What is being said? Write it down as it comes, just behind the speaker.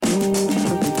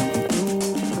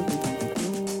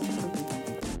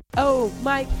Oh,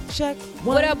 mic check.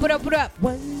 What up?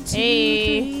 1, 2,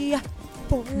 Hey. 3,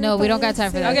 4. No, we don't got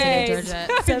time for that Okay. today, Georgette.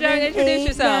 Georgette, introduce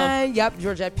yourself. 9. Yep,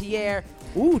 Georgette Pierre.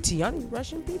 Ooh, Tiani,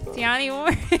 Russian people. Tiani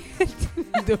Warren.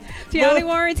 The- Tiani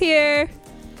Warren's here.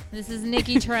 This is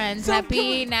Nikki Trends. So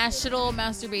Happy National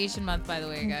Masturbation Month, by the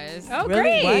way, guys. Oh,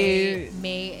 Really? great.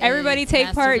 May is Everybody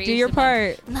take part. Do your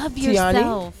Masturbation part. Month. Love Tiani?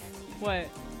 yourself. What?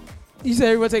 You said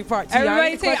everyone take part. Tiani,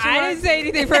 Everybody take. question I mark? didn't say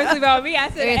anything personally about me. I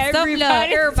said It's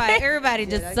everybody. Everybody, Yeah,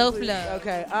 just that's self-love.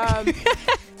 Okay.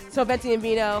 So Venti and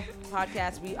Vino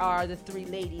podcast. We are the three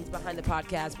ladies behind the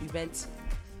podcast. We vent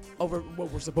over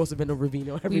what we're supposed to vent over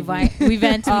Vino every week. We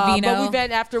vent to But Vino. we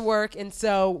vent after work, and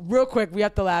so real quick we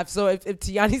have to laugh. So if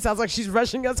Tiani sounds like she's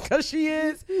rushing us because she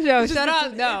is, No, it's just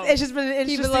shut been- up. No. It's just been Keep it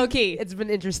interesting. low key. It's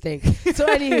been interesting. So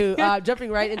anywho,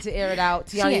 jumping right into air it out.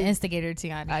 She an Tiani, instigator,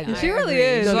 Tiani. I do. She really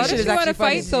agree. is. No, Why this does shit she is want to actually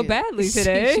funny. fight so badly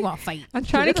today? She want to fight. I'm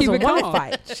trying to keep doesn't it wanna calm.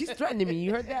 fight. She's threatening me.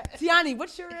 You heard that, Tiani?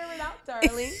 What's your air it out,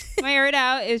 darling? My air it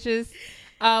out is just.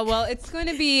 Well, it's going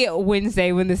to be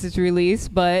Wednesday when this is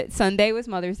released, but Sunday was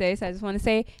Mother's Day, so I just want to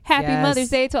say Happy Yes. Mother's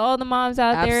Day to all the moms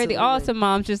out there, the Absolutely. awesome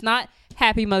moms, just not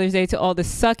Happy Mother's Day to all the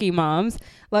sucky moms,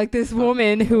 like this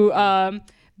woman who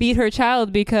beat her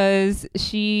child because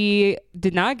she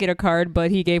did not get a card, but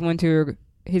he gave one to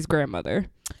his grandmother.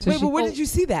 So Wait, she- but where did you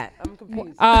see that? I'm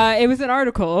confused. it was an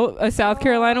article. A South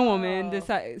Carolina woman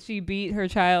she beat her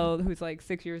child, who's like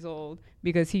 6 years old,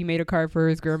 because he made a card for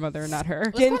his grandmother, not her.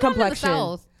 What's Skin going on in the complexion.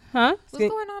 South? Huh? What's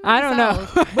going on in I the don't know.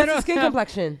 South? I What's the don't skin know.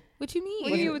 complexion? What you mean? What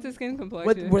do you mean with the skin What,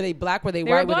 complexion? were they black? Were they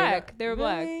They white? were Were black. They were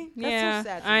black. Really? That's Yeah, so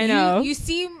sad to I me. know. You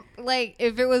seem like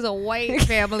if it was a white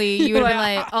family, you would have been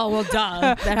like, oh, well, duh.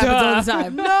 That happens Duh. all the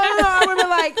time. No, I would have been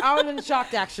like, I would have been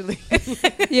shocked actually.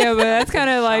 Yeah, but that's kind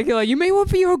of like you made one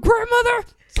for your grandmother.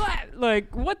 Slap.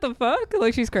 Like what the fuck?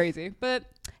 Like she's crazy. But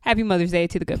happy Mother's Day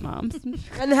to the good moms.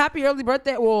 And happy early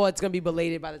birthday. Well, it's gonna be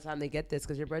belated by the time they get this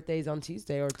because your birthday is on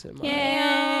Tuesday or tomorrow. Yay!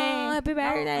 Happy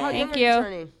birthday. How young Thank are you.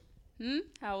 turning?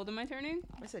 How old am I turning?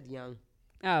 I said young.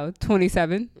 Oh,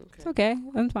 27. Okay. It's okay.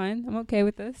 I'm fine. I'm okay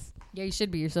with this. Yeah, you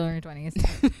should be. You're still in your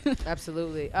 20s.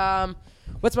 Absolutely.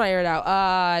 What's my air it out?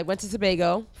 I went to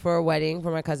Tobago for a wedding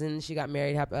for my cousin. She got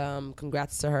married.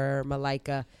 Congrats to her,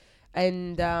 Malika.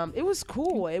 And it was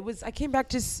cool. I came back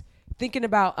just thinking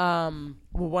about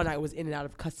one, I was in and out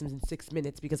of customs in 6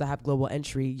 minutes because I have global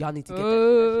entry. Y'all need to get that.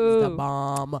 That shit is the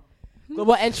bomb.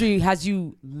 Global entry has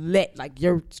you lit. Like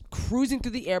you're cruising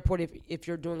through the airport if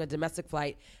you're doing a domestic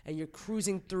flight, and you're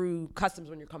cruising through customs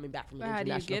when you're coming back from an How do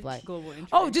you international get flight. global entry?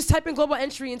 Oh, just type in global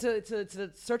entry into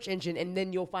the search engine, and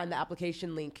then you'll find the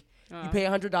application link. You pay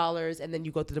 $100, and then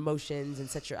you go through the motions and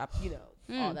set your app,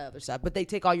 all that other stuff. But they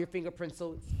take all your fingerprints,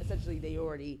 so essentially they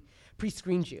already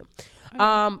pre-screened you.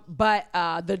 But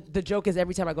the joke is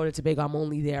every time I go to Tobago, I'm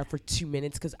only there for 2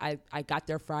 minutes because I got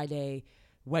there Friday,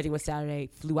 wedding was Saturday,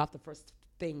 flew out the first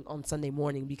thing on Sunday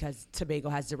morning because Tobago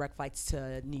has direct flights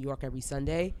to New York every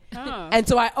Sunday. Oh. And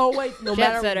so I always, no Jet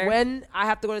matter setter. when I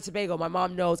have to go to Tobago, my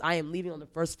mom knows I am leaving on the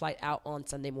first flight out on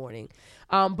Sunday morning.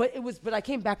 But I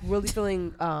came back really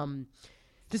feeling,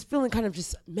 just feeling kind of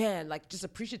just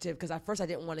appreciative because at first I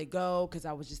didn't want to go because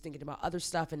I was just thinking about other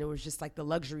stuff, and it was just like the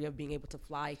luxury of being able to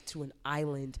fly to an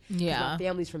island. 'Cause Yeah. my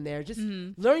family's from there. Just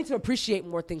learning to appreciate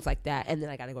more things like that. And then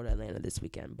I got to go to Atlanta this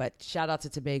weekend. But shout out to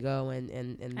Tobago and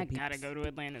the I gotta peeps. go to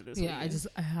Atlanta this Yeah, weekend.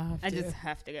 I have to. I just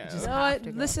have to go. You know have what?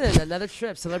 to go. Listen, another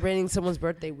trip celebrating someone's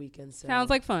birthday weekend. So. Sounds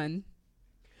like fun.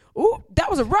 Ooh, that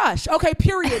was a rush. Okay,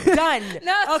 period. Done.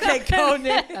 No, okay, go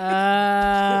Nick. Did you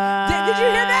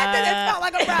hear that? That it felt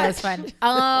like a rush. That's fun.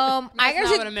 I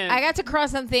not what I meant. got to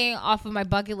cross something off of my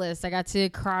bucket list. I got to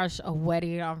crash a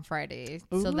wedding on Friday,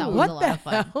 so that was what a lot the of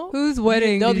fun. hell? Whose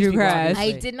wedding know did these you people, crash?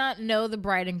 obviously. I did not know the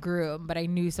bride and groom, but I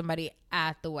knew somebody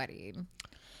at the wedding.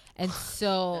 And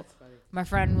so my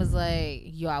friend was like,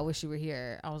 yo, I wish you were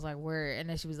here. I was like, word. And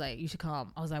then she was like, you should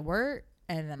come. I was like, word.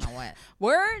 And then I went.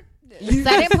 Word? So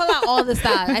I didn't pull out all the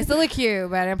stops. I still look cute,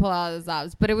 but I didn't pull out all the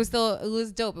stops. But it was dope.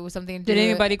 It was something to Did do.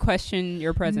 anybody question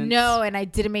your presence? No, and I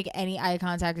didn't make any eye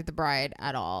contact with the bride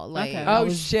at all. Like, Okay. I Oh,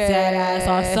 was shit. dead ass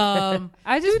awesome.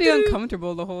 I just be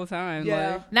uncomfortable the whole time.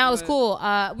 Yeah. Like, Now it was but- cool.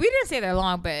 We didn't stay there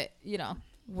long, but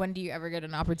when do you ever get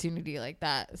an opportunity like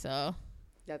that? So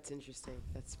That's interesting.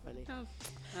 That's funny.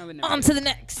 I would never. on to the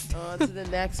next. On to the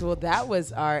next. Well, that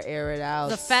was our air it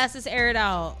out. The fastest air it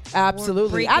out.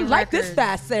 Absolutely. We're I breaking like this records.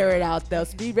 fast air it out though.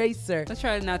 Speed racer. Let's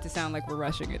try not to sound like we're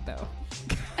rushing it though.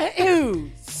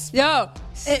 Ew. Yo,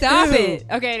 stop Ew. it.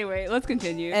 Okay, anyway, let's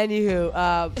continue.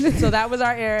 Anywho, so that was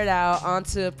our air it out. On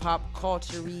to pop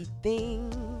culture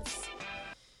things.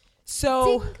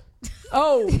 So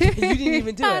Oh, you didn't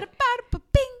even do it.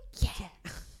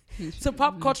 Yeah. So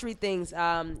pop culture things.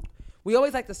 We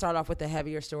always like to start off with the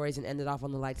heavier stories and end it off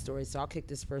on the light stories. So I'll kick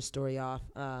this first story off.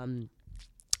 I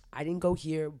didn't go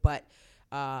here, but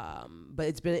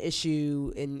it's been an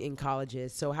issue in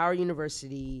colleges. So Howard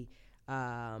University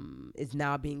is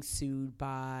now being sued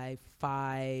by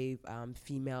 5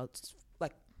 female,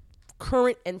 like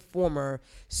current and former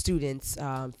students,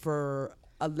 for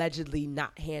allegedly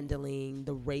not handling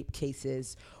the rape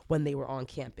cases when they were on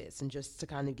campus, and just to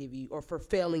kind of give you, or for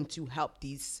failing to help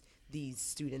these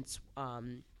students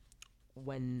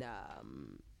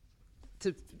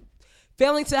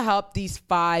failing to help these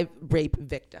 5 rape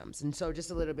victims. And so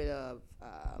just a little bit of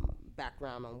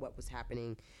background on what was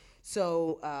happening.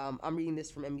 So I'm reading this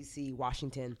from NBC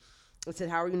Washington. It said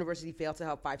Howard University failed to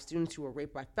help 5 students who were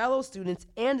raped by fellow students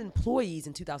and employees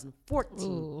in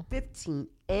 2014, 15,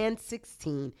 and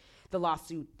 16. The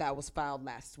lawsuit that was filed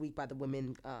last week by the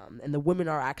women, and the women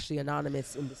are actually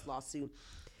anonymous in this lawsuit.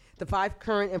 The 5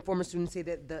 current and former students say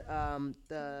that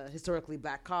the historically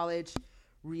black college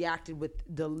reacted with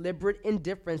deliberate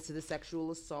indifference to the sexual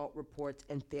assault reports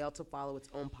and failed to follow its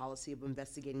own policy of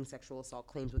investigating sexual assault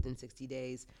claims within 60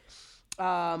 days.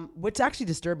 What's actually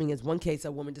disturbing is one case,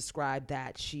 a woman described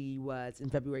that she was, in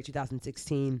February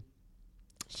 2016,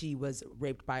 she was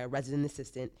raped by a resident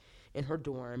assistant in her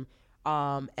dorm.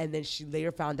 And then she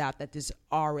later found out that this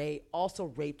RA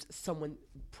also raped someone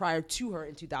prior to her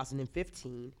in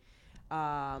 2015.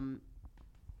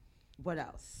 What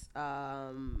else?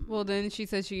 Well, then she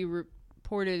said she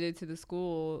reported it to the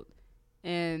school,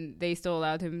 and they still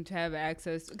allowed him to have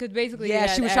access. Because basically, yeah,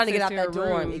 she was trying to get out that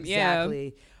dorm. Room.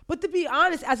 Exactly. Yeah. But to be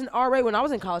honest, as an RA, when I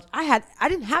was in college, I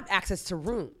didn't have access to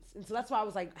rooms. And so that's why I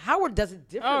was like, Howard does it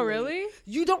differently. Oh, really?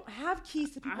 You don't have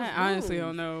keys to people's rooms. I honestly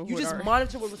don't know. You just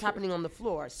monitor what was happening on the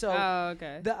floor. So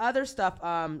okay. The other stuff,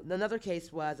 another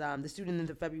case was the student in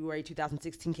the February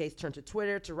 2016 case turned to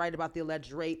Twitter to write about the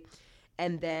alleged rape.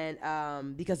 And then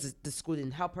because the school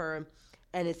didn't help her.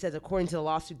 And it says, according to the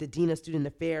lawsuit, the dean of student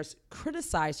affairs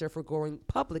criticized her for going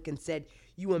public and said,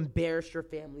 you embarrassed your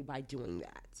family by doing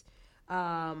that.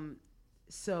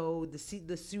 So the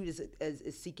suit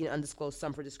is seeking an undisclosed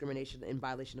sum for discrimination in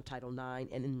violation of Title IX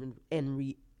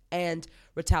and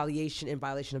retaliation in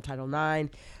violation of Title IX.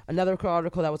 Another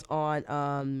article that was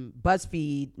on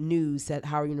BuzzFeed News said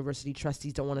Howard University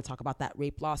trustees don't want to talk about that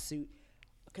rape lawsuit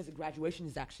because the graduation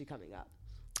is actually coming up.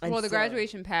 And well, the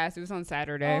graduation passed. It was on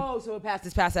Saturday. Oh, so it passed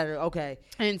this past Saturday. Okay.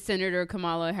 And Senator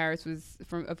Kamala Harris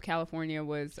of California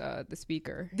was the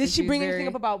speaker. Did she bring anything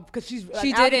up about, because she's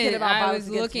she didn't. I was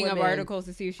looking up articles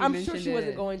to see if she mentioned it. I'm sure she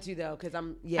wasn't going to though, because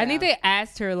I think they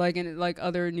asked her like in like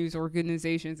other news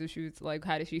organizations if she was like,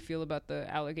 how did she feel about the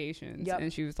allegations? Yep.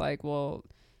 And she was like, well,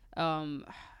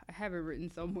 I have it written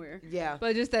somewhere. Yeah.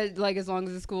 But just that, like, as long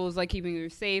as the school is, like, keeping her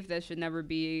safe, that should never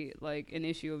be, like, an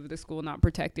issue of the school not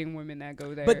protecting women that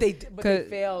go there. But they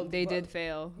failed. They did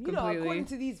fail completely. You know, according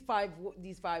to these five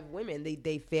women,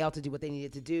 they failed to do what they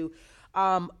needed to do.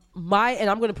 And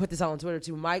I'm going to put this out on Twitter,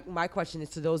 too. My question is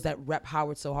to those that rep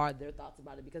Howard so hard, their thoughts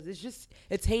about it, because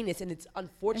it's heinous and it's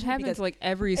unfortunate. It happens like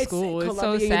every school. It's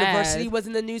Columbia so sad. University was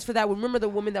in the news for that. Remember the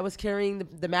woman that was carrying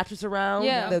the mattress around?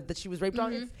 Yeah. That she was raped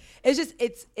on?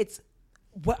 It's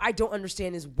what I don't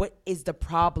understand is what is the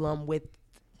problem with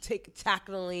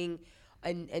tackling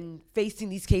and facing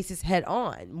these cases head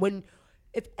on, when,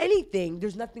 if anything,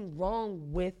 there's nothing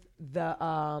wrong with the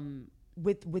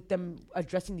with them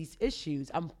addressing these issues.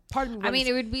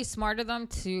 It would be smart of them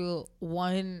to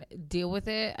deal with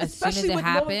it as soon as Especially it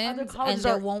happens, and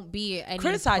there won't be any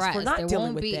criticized press. for not there dealing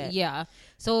won't with be, it. Yeah,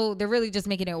 so they're really just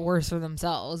making it worse for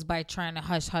themselves by trying to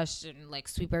hush and like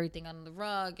sweep everything under the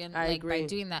rug, and I like agree. by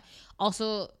doing that.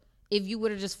 Also, if you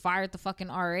would have just fired the fucking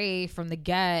RA from the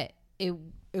get, it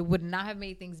would not have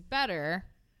made things better.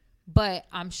 But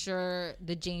I'm sure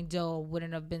the Jane Doe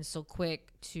wouldn't have been so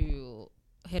quick to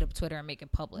hit up Twitter and make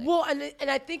it public. Well, and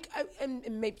I think, and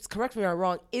maybe correct me if I'm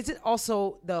wrong, is it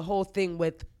also the whole thing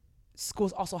with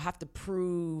schools also have to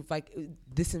prove like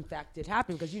this in fact did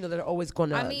happen, because they're always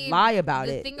going to lie about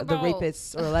it. The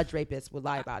rapists or alleged rapists would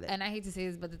lie about it. And I hate to say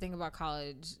this, but the thing about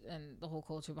college and the whole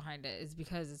culture behind it is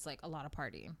because it's like a lot of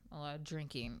partying, a lot of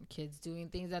drinking, kids doing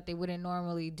things that they wouldn't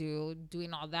normally do,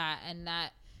 doing all that, and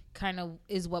that kind of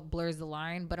is what blurs the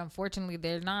line. But unfortunately,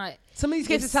 they're not. Some of these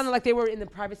cases sounded like they were in the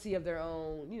privacy of their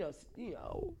own,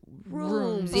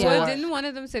 rooms. Yeah. So didn't one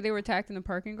of them say they were attacked in the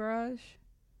parking garage?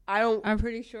 I'm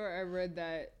pretty sure I read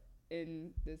that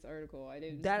in this article. I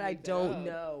don't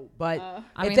know, but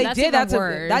if they did,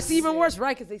 that's even worse,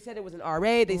 right? Because they said it was an RA.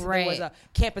 They said there was a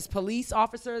campus police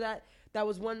officer that that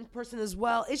was one person as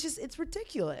well. It's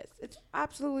ridiculous. It's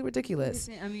absolutely ridiculous.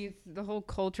 I mean, it's the whole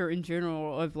culture in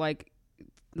general of like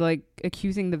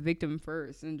accusing the victim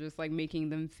first and just like making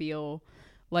them feel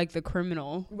like the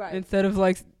criminal, right? Instead of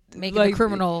like making the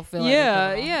criminal feel like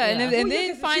yeah, criminal. yeah, and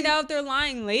then find out they're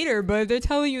lying later, but they're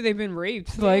telling you they've been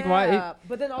raped. Yeah, like why?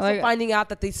 But then also finding out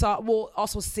that they saw,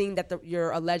 also seeing that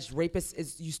your alleged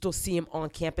rapist you still see him on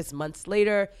campus months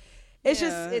later. It's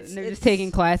they're just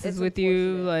taking classes with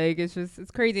you. Like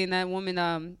it's crazy. And that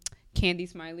woman, Candy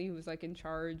Smiley, who was like in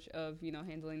charge of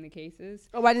handling the cases.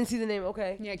 Oh, I didn't see the name.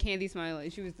 Okay. Yeah, Candy Smiley.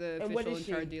 She was the and official in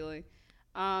charge dealing.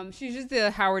 She's just the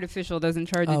Howard official that's in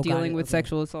charge of dealing with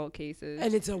sexual assault cases.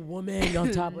 And it's a woman on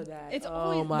top of that. It's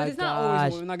always, but it's not always a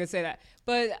woman. I'm not gonna say that.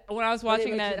 But when I was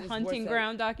watching that Hunting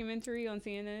Ground documentary on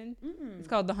CNN, it's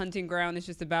called The Hunting Ground. It's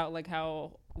just about like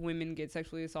how women get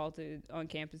sexually assaulted on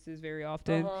campuses very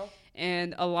often,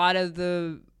 and a lot of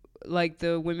the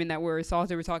women that were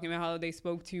assaulted were talking about how they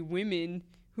spoke to women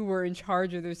who were in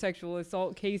charge of their sexual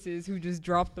assault cases who just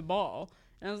dropped the ball.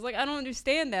 And I was like, I don't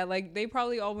understand that. Like, they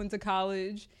probably all went to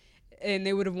college, and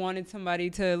they would have wanted somebody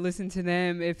to listen to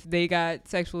them if they got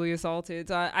sexually assaulted.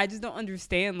 So I just don't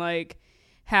understand, like,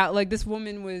 how, like, this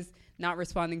woman was not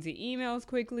responding to emails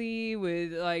quickly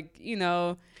with, like,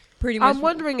 pretty much. I'm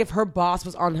wondering if her boss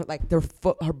was on her, like, their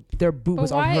boob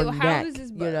was on her neck. How is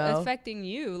this affecting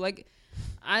you? Like,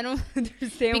 I don't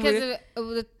understand. Because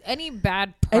with any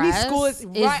bad press, any school is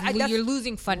right. You're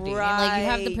losing funding, and like you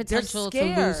have the potential to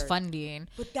lose funding.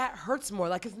 But that hurts more,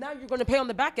 like because now you're going to pay on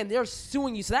the back end. They're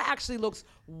suing you, so that actually looks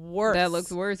worse. That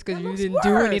looks worse because you didn't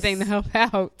do anything to help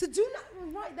out. To do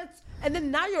nothing, right? And then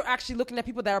now you're actually looking at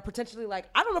people that are potentially like,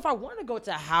 I don't know if I want to go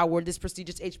to Howard, this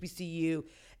prestigious HBCU.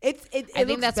 I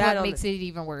think that's what makes it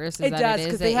even worse. It does,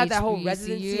 because they have that whole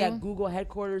residency at Google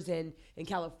headquarters in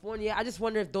California. I just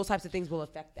wonder if those types of things will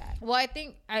affect that. Well, I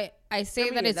think I say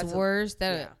that it's worse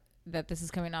that this is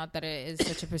coming out that it is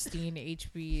such a pristine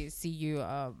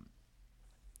HBCU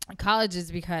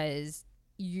colleges because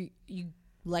you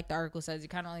like the article says, you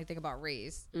kind of only think about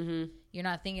race. Mm-hmm. You're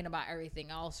not thinking about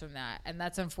everything else from that, and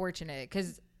that's unfortunate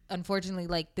because. Unfortunately,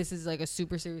 like this is like a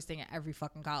super serious thing at every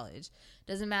fucking college.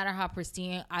 Doesn't matter how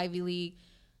pristine, Ivy League,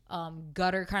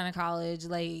 gutter kind of college,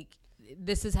 like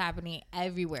this is happening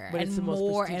everywhere, but and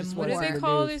more and more. What do they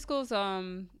call these schools?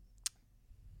 PWIs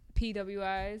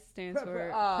stands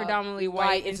for predominantly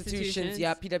white institutions.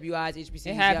 Yeah, PWIs, HBCUs.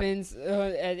 It happens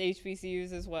at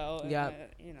HBCUs as well. Yeah,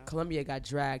 Columbia got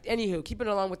dragged. Anywho, keeping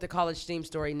along with the college theme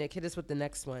story, Nick, hit us with the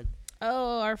next one.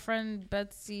 Oh, our friend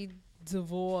Betsy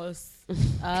DeVos.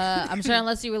 I'm sure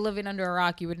unless you were living under a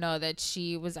rock, you would know that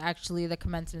she was actually the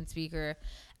commencement speaker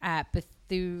at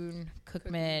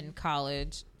Bethune-Cookman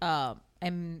College.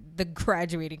 And the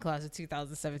graduating class of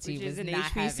 2017 which was is not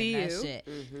having that HBCU. shit.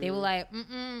 They were like,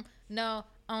 no,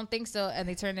 I don't think so. And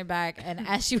they turned it back. And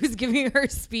as she was giving her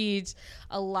speech,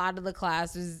 a lot of the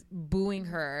class was booing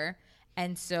her.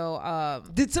 And so,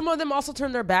 did some of them also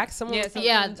turn their backs? A lot of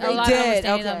them were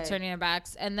standing up, turning their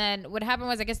backs. And then what happened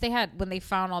was, I guess when they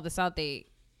found all this out, they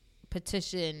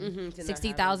petitioned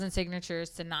 60,000 signatures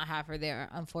to not have her there.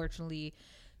 Unfortunately,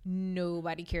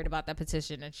 nobody cared about that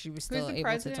petition, and she was still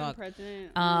able to talk.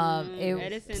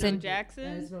 Edison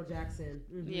Jackson.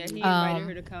 Mm-hmm. Yeah, he invited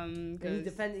her to come.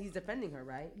 He's defending her,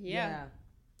 right? Yeah.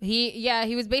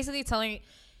 He was basically telling,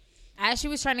 as she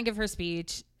was trying to give her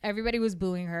speech, everybody was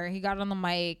booing her. He got on the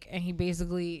mic and he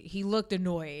looked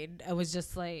annoyed. I was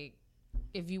just like,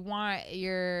 if you want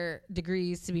your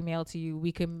degrees to be mailed to you,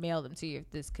 we can mail them to you if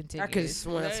this continues. I could have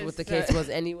sworn that's what the case was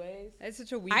anyways. That's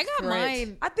such a weak I got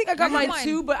mine. I think I got mine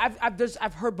too, but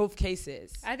I've heard both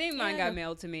cases. I think mine got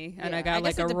mailed to me, and I got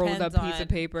like a rolled up piece of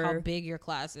paper. How big your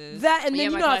class is. That, and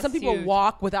then you know how some people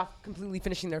walk without completely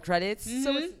finishing their credits.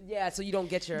 Mm-hmm. So you don't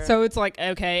get your. So it's like,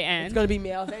 okay, and it's gonna be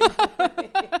mailed.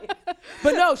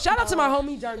 But no, shout out to my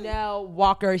homie Darnell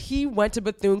Walker. He went to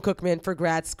Bethune-Cookman for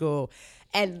grad school.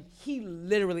 And he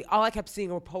literally, all I kept seeing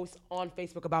were posts on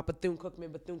Facebook about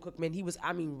Bethune-Cookman. He was,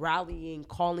 rallying,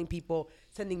 calling people,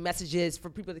 sending messages for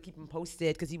people to keep him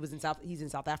posted because he's in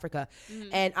South Africa.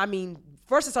 Mm-hmm. And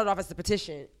first it started off as the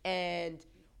petition. And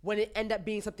when it ended up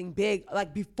being something big,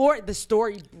 like before the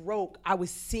story broke, I was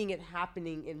seeing it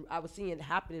happening in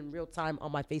real time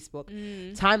on my Facebook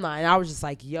timeline. I was just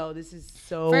like, yo, this is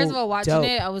so First of all, watching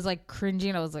dope. I was like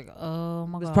cringing. I was like, oh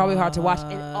my God. It was probably hard to watch.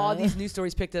 And all these news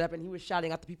stories picked it up, and he was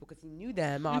shouting out the people because he knew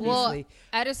them, obviously. Well,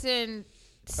 Edison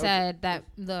said that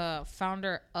the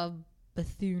founder of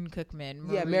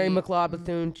Bethune-Cookman, Mary McLeod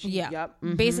Bethune.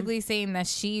 Basically saying that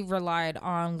she relied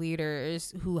on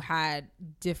leaders who had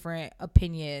different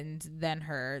opinions than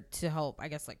her to help, I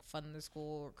guess, like fund the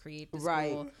school or create the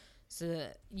school. so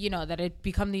that it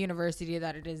become the university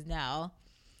that it is now.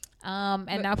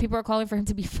 And now people are calling for him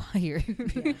to be fired.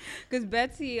 Because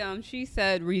Betsy, she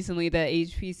said recently that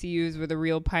HBCUs were the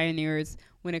real pioneers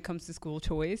when it comes to school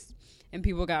choice. And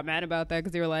people got mad about that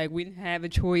because they were like, we didn't have a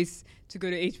choice to go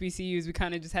to HBCUs. We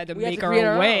kind of just had to make our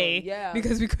own way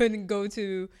because we couldn't go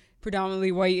to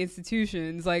predominantly white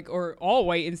institutions, or all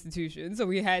white institutions. So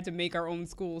we had to make our own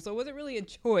school. So it wasn't really a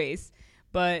choice.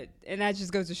 And that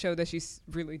just goes to show that she's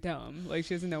really dumb. Like,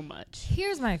 she doesn't know much.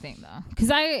 Here's my thing, though.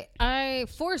 Because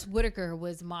Forrest Whitaker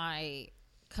was my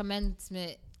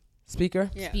commencement speaker.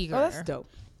 Speaker. Oh, that's dope.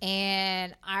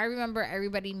 And I remember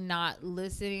everybody not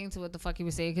listening to what the fuck he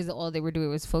was saying because all they were doing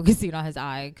was focusing on his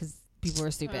eye because people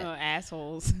were stupid. Oh,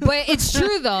 assholes. But it's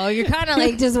true, though. You're kind of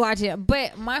like just watching it.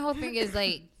 But my whole thing is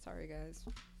like... Sorry, guys.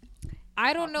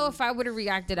 I don't know if I would have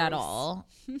reacted at all.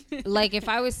 Like, if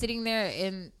I was sitting there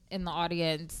in the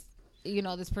audience,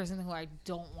 this person who I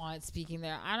don't want speaking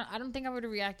there, I don't think I would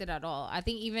have reacted at all. I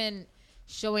think even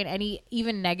showing any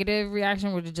even negative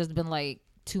reaction would have just been like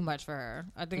too much for her.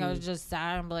 I think I was just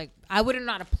sad. I'm like, I would have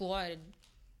not applauded,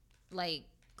 like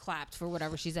clapped for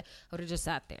whatever she said. I would have just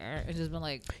sat there and just been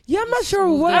like, I'm not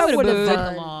sure what I would have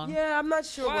done. Along. Yeah, I'm not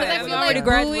sure. Because I feel I'm already like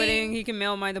graduating. He can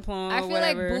mail my diploma. I feel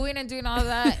whatever. like booing and doing all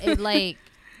that, it like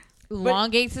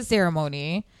elongates the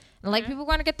ceremony. And like people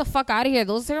want to get the fuck out of here.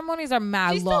 Those ceremonies are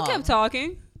mad She long. still kept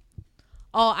talking.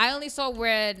 Oh, I only saw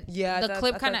where the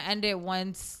clip kind of ended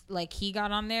once like he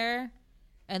got on there.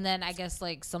 And then I guess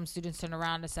like some students turned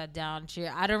around and sat down.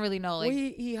 I don't really know. Like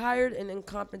he hired an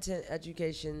incompetent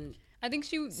education. I think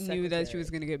she knew that she was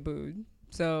gonna get booed,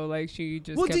 so like she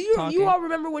just. Well, kept do talking. you all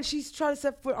remember when she's trying to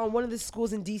set foot on one of the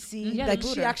schools in DC? Yeah, like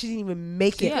she actually didn't even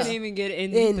make it. She couldn't even get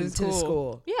into the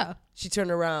school. Yeah, she turned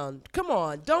around. Come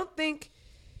on, don't think.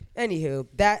 Anywho,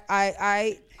 that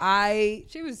I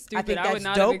she was stupid. I think I would that's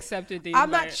not dope. have accepted the I'm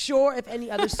invite. not sure if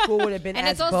any other school would have been And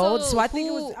as it's bold. also So I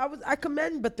think I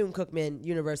commend Bethune-Cookman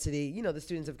University, the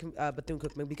students of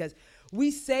Bethune-Cookman, because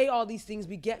we say all these things,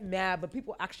 we get mad, but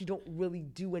people actually don't really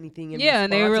do anything.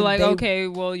 And they were like, okay,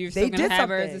 well, you're still gonna have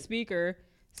her as a speaker.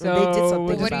 So they did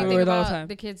something. What do you about think it. about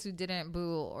the kids who didn't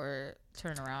boo or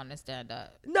turn around and stand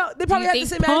up? No, they probably you had the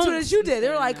think same attitude punks as you did. They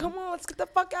were like, stand "Come on, let's get the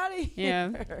fuck out of here."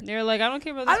 Yeah, they were like, I don't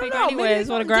care about I the don't speaker know. anyway. Maybe I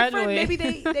just want to different. graduate.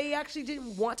 Maybe they actually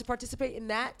didn't want to participate in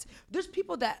that. There's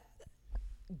people that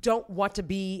don't want to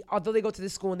be, although they go to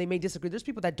this school and they may disagree. There's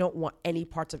people that don't want any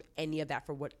parts of any of that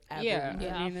for whatever. Yeah.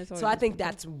 reason. I mean, that's So I think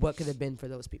that's what could have been for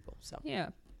those people. So yeah.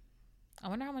 I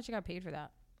wonder how much you got paid for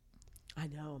that. I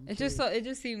know. It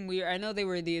just seemed weird. I know they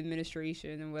were the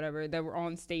administration and whatever that were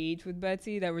on stage with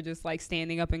Betsy that were just like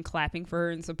standing up and clapping for her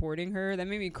and supporting her. That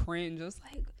made me cringe. I was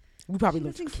like, we probably she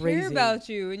looked doesn't crazy. care about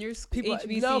you and your People-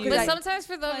 HBCU. no, 'cause But I- sometimes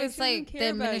for them, like, it's she doesn't like the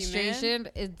care about you, man. administration.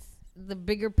 It's the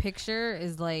bigger picture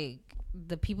is like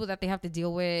the people that they have to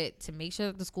deal with to make sure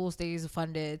that the school stays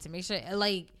funded, to make sure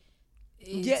like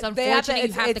it's unfortunate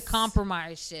you have to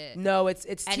compromise shit. No, it's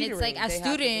And teetering. it's like as They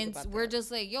have to think students, about we're that.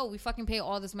 just like, yo, we fucking pay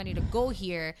all this money to go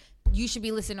here. You should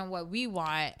be listening to what we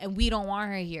want, and we don't want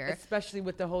her here. Especially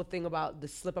with the whole thing about the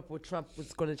slip up where Trump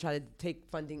was going to try to take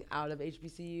funding out of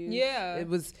HBCUs. Yeah.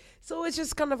 It's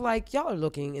just kind of like y'all are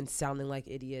looking and sounding like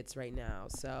idiots right now.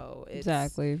 So it's,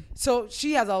 Exactly. So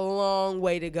she has a long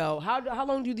way to go. How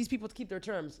long do these people keep their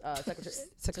terms? Secretary.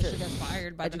 So she got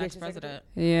fired by the next Education president.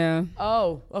 Yeah.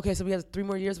 Oh, okay. So we have 3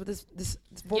 more years with this.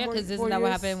 Yeah, because isn't that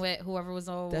what happened with whoever was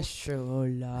on? That's true. Oh,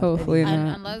 Lord. Hopefully Anyway.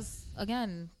 not. Unless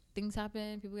again things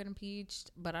happen, people get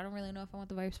impeached. But I don't really know if I want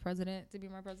the vice president to be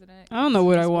my president. I don't know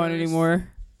what I It's want worse. anymore.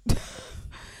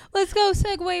 Let's go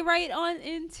segue right on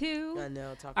into I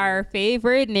know. Talking our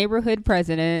favorite neighborhood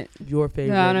president. about your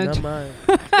favorite, Donald not Trump.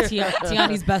 mine.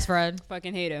 Tiani's best friend.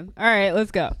 Fucking hate him. All right,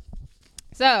 let's go.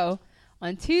 So,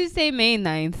 on Tuesday, May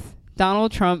 9th,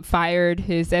 Donald Trump fired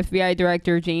his FBI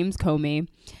director, James Comey.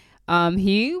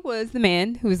 He was the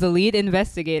man who was the lead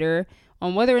investigator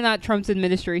on whether or not Trump's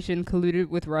administration colluded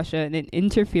with Russia in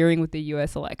interfering with the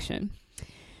U.S. election.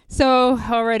 So,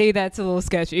 already that's a little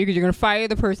sketchy because you're going to fire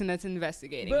the person that's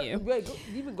investigating But you. wait,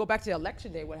 even go back to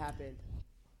election day. What happened?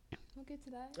 We'll get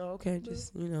to that. Oh, okay.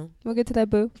 Just We'll get to that,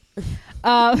 boo.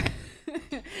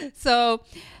 So,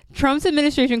 Trump's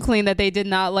administration claimed that they did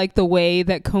not like the way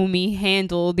that Comey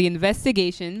handled the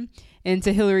investigation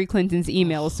into Hillary Clinton's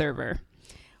email server,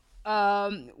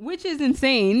 which is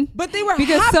insane. But they were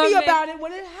Because happy some about it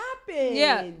when it happened.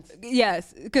 Yeah,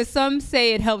 yes, because some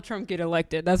say it helped Trump get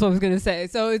elected. That's what I was gonna say.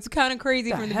 So it's kind of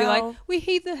crazy The for him to be like, hell? "We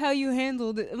hate how you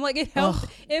handled it." I'm like, it helped. Ugh.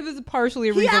 It was partially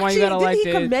a He reason why you got actually did. elected.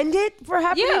 He commend it for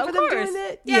happening Yeah, for of them course. doing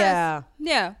it. Yes.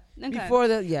 Yeah. Yeah. Okay. Before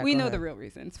the we go know ahead. the real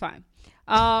reasons. Fine.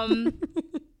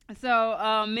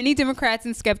 So many Democrats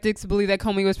and skeptics believe that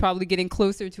Comey was probably getting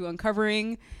closer to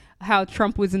uncovering how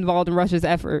Trump was involved in Russia's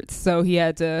efforts. So he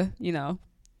had to,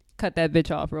 cut that bitch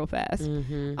off real fast.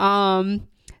 Mm-hmm.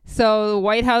 So the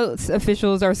White House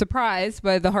officials are surprised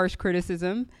by the harsh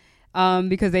criticism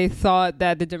because they thought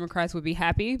that the Democrats would be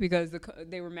happy because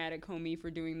they were mad at Comey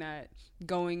for doing that,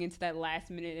 going into that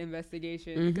last minute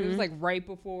investigation. Mm-hmm. Because it was like right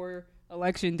before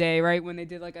Election Day, right? When they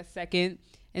did like a second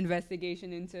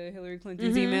investigation into Hillary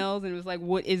Clinton's emails, and it was like,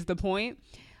 what is the point?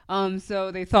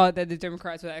 So they thought that the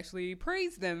Democrats would actually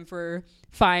praise them for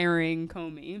firing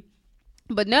Comey.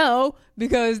 But no,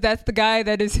 because that's the guy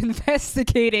that is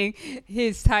investigating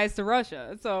his ties to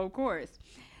Russia. So, of course.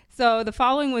 So the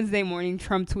following Wednesday morning,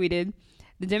 Trump tweeted,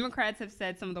 "The Democrats have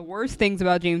said some of the worst things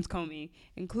about James Comey,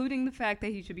 including the fact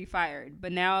that he should be fired.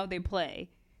 But now they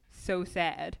play. So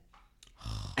sad."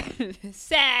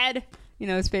 Sad.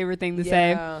 His favorite thing to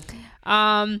say.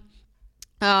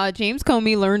 James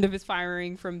Comey learned of his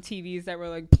firing from TVs that were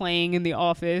like playing in the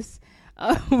office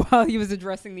while he was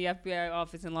addressing the FBI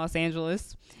office in Los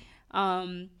Angeles.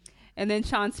 And then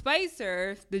Sean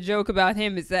Spicer, the joke about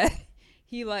him is that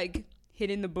he like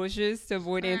hid in the bushes to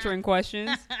avoid answering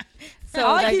questions. So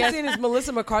all I keep seeing is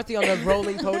Melissa McCarthy on the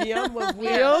rolling podium with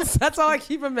wheels. That's all I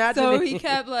keep imagining. So he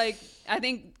kept I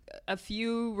think a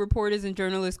few reporters and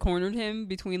journalists cornered him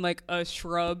between like a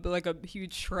shrub, like a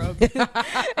huge shrub.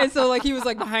 And so he was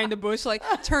like behind a bush, like,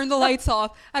 turn the lights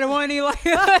off. I don't want any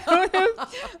I don't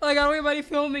want anybody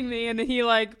filming me. And then he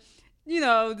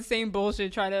the same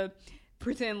bullshit, try to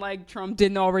pretend like Trump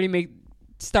didn't already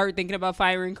start thinking about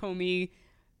firing Comey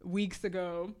weeks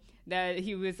ago. That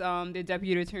he was the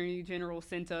Deputy Attorney General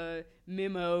sent a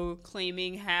memo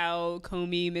claiming how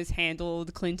Comey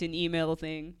mishandled Clinton email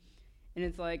thing. And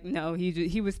it's like, no,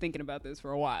 he was thinking about this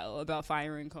for a while, about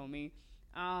firing Comey.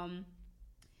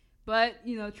 But,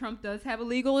 Trump does have a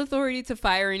legal authority to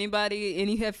fire anybody,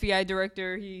 any FBI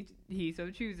director he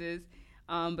so chooses.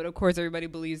 But, of course, everybody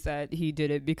believes that he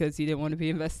did it because he didn't want to be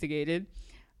investigated.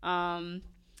 So,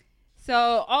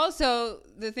 also,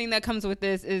 the thing that comes with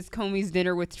this is Comey's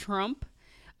dinner with Trump.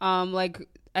 I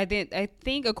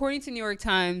think, according to New York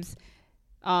Times,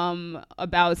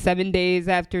 about 7 days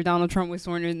after Donald Trump was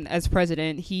sworn in as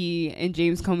president, he and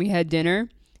James Comey had dinner.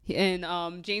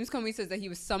 And James Comey says that he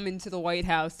was summoned to the White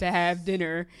House to have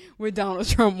dinner with Donald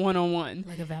Trump one-on-one.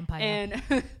 Like a vampire. And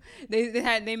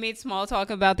they made small talk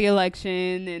about the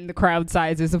election and the crowd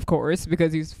sizes, of course,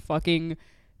 because he's fucking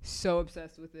so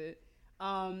obsessed with it.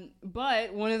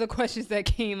 But one of the questions that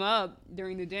came up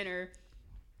during the dinner,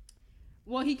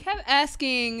 well, he kept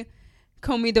asking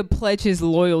Comey to pledge his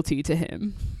loyalty to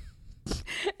him.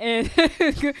 And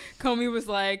Comey was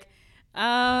like,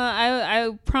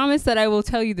 I promise that I will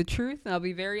tell you the truth and I'll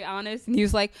be very honest. And he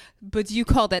was like, but do you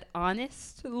call that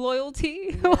honest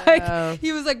loyalty? Yeah.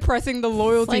 He was pressing the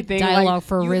loyalty thing. Dialogue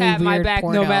for you really have my weird back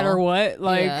porno. no matter what.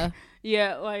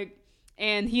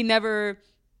 And he never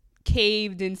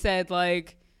caved and said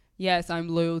yes, I'm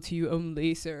loyal to you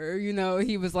only, sir.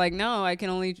 He was like, no, I can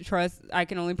only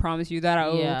promise you that I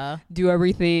will do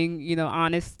everything,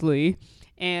 honestly.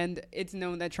 And it's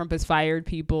known that Trump has fired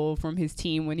people from his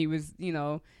team when he was,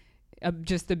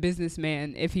 just a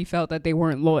businessman if he felt that they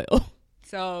weren't loyal.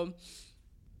 So,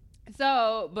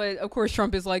 but of course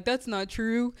Trump is like, that's not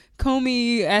true.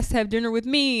 Comey asked to have dinner with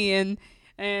me,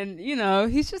 and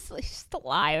he's just a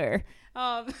liar.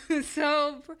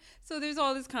 So there's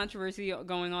all this controversy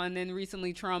going on. Then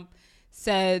recently Trump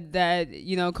said that,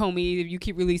 Comey, if you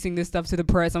keep releasing this stuff to the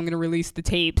press, I'm going to release the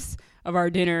tapes of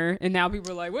our dinner. And now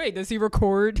people are like, wait, does he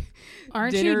record?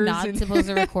 Aren't you not supposed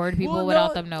to record people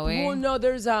without them knowing? Well, no,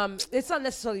 there's it's not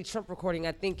necessarily Trump recording.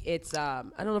 I think it's I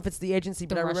don't know if it's the agency,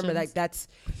 but I remember that's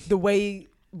the way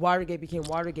Watergate became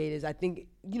Watergate is I think,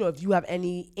 if you have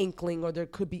any inkling or there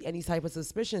could be any type of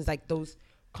suspicions, those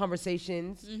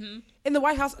conversations in the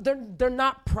White House, they're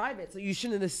not private, so you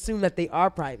shouldn't assume that they are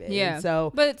private. Yeah. And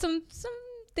so, but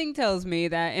something tells me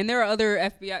that, and there are other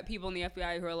FBI people in the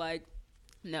FBI who are like,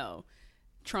 no,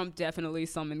 Trump definitely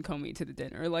summoned Comey to the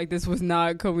dinner. This was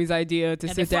not Comey's idea to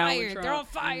sit down with Trump. They're all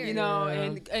fired.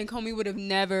 And Comey would have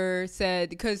never said,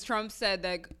 because Trump said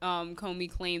that Comey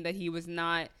claimed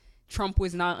that Trump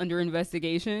was not under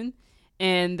investigation.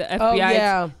 And the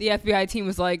FBI team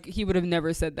was like, he would have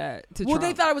never said that to Trump. Well,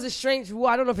 they thought it was a strange. Well,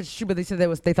 I don't know if it's true, but they said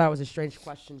they thought it was a strange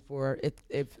question for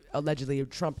if allegedly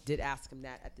Trump did ask him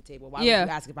that at the table. Why would you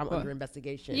ask if I'm under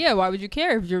investigation? Yeah, why would you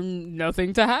care if you're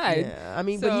nothing to hide? Yeah, I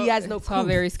mean, but he has no it's proof. all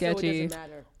very sketchy. So it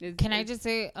doesn't matter. Can I just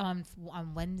say, on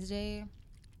Wednesday,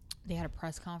 they had a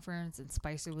press conference and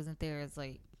Spicer wasn't there. It's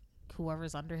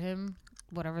whoever's under him,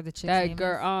 whatever the chick's name that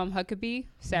girl, is. Huckabee,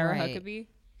 Sarah Right. Huckabee.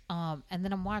 And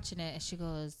then I'm watching it, and she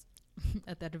goes,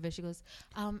 at the end of it, she goes,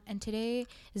 and today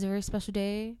is a very special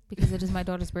day because it is my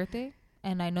daughter's birthday.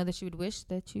 And I know that she would wish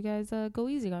that you guys go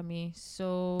easy on me.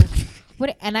 So,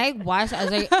 what? And I watched. I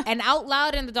was like, and out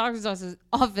loud in the doctor's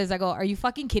office, I go, "Are you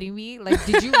fucking kidding me? Like,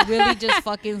 did you really just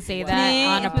fucking say that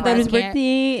on a press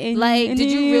conference? Like,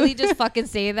 did you really just fucking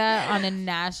say that on a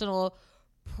national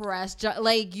press?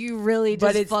 Like, you really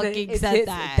just fucking said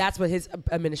that? That's what his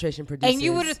administration produces. And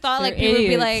you would have thought like people would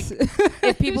be like,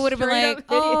 if people would have been like,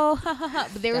 oh, ha, ha, ha.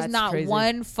 But there was not crazy.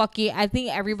 One fucking. I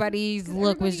think everybody's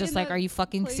look was just like, are you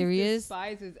fucking serious?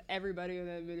 Despises everybody in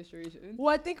the administration.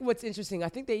 Well, I think what's interesting, I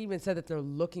think they even said that they're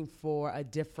looking for a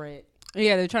different.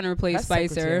 Yeah, they're trying to replace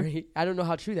Spicer. Secretary. I don't know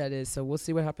how true that is, so we'll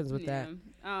see what happens with that.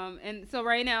 And so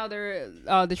right now,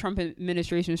 the Trump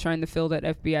administration is trying to fill that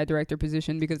FBI director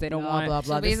position because they don't want. Blah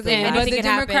blah. So basically, but the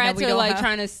Democrats are like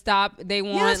trying to stop. They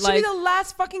want that should like be the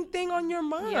last fucking thing on your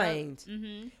mind. Yeah.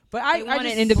 Mm-hmm. But I want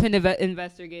an independent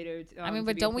investigator. I mean,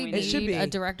 but don't we need a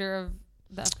director of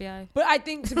the FBI? But I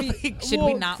think to be should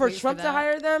we not for Trump to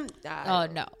hire them? Oh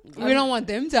no, we don't want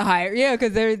them to hire. Yeah,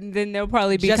 because then they'll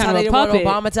probably be just kind how of they a puppet.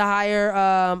 want Obama to hire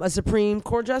a Supreme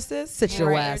Court justice. Sit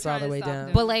your ass all the way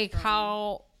down. But like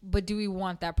how? But do we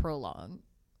want that prolonged?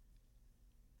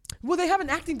 Well, they have an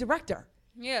acting director.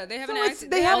 Yeah, they have So an acting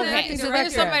Okay, so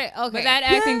there's director. somebody. Okay, But that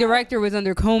acting director was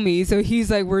under Comey, so he's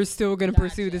like, we're still going to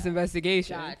pursue this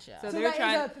investigation. Gotcha. So they're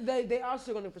trying. They are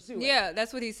still going to pursue it. Yeah,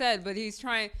 that's what he said. But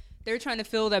they're trying to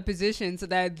fill that position so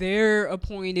that their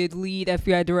appointed lead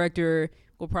FBI director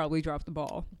will probably drop the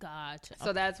ball. Gotcha.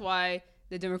 So that's why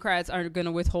the Democrats are going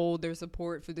to withhold their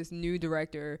support for this new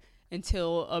director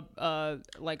until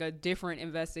a different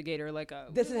investigator, like a.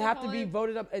 Does it have to be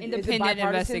voted up? Independent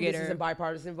investigator. This is a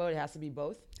bipartisan vote. It has to be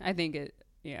both. I think it.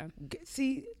 Yeah.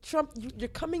 See, Trump, you're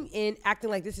coming in acting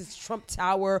like this is Trump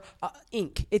Tower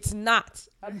Inc. It's not.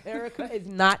 America is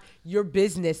not your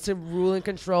business to rule and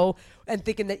control, and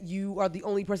thinking that you are the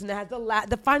only person that has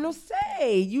the final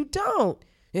say. You don't.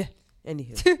 Yeah.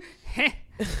 Anywho.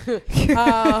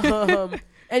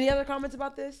 Any other comments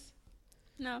about this?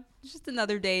 No, it's just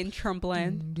another day in Trump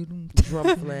land.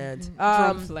 Trump land.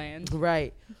 Trump's land.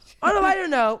 Right. On a lighter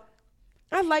note,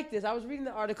 I like this. I was reading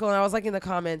the article and I was like in the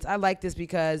comments. I like this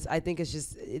because I think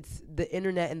it's the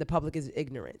internet and the public is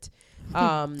ignorant.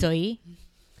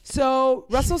 So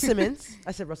Russell Simmons.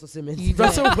 I said Russell Simmons.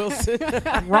 Russell Wilson.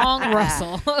 Wrong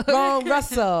Russell. Wrong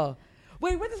Russell.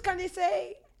 Wait, what does Kanye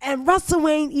say? And Russell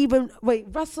ain't even. Wait,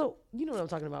 Russell. You know what I'm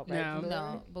talking about, right?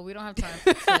 No, but we don't have time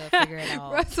to figure it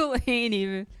out. Russell ain't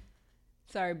even.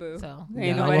 Sorry, boo. So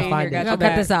ain't no, nobody find here it. got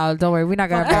cut this out. Don't worry, we're not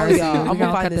gonna embarrass you. I'm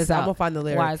gonna cut this out. I'm gonna find the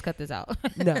lyric. Wise, cut this out.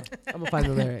 No, I'm gonna find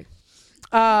the lyric.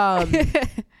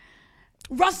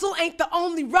 Russell ain't the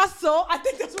only Russell. I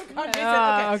think that's what Kanye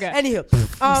said. Okay. Anywho,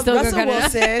 Russell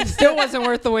Wilson still wasn't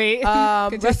worth the wait.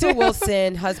 Russell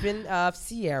Wilson, husband of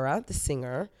Ciara, the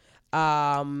singer,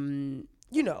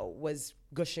 was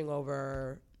gushing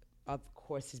over, of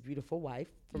course, his beautiful wife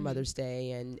for Mother's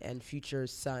Day and future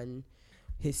son,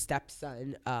 his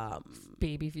stepson,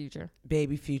 baby future,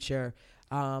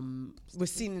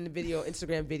 was seen in the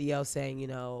Instagram video saying,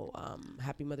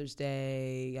 happy Mother's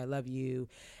Day, I love you.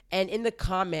 And in the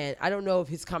comment, I don't know if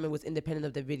his comment was independent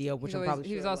of the video, which I'm probably sure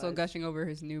he was also gushing over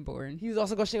his newborn. He was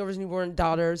also gushing over his newborn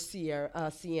daughter,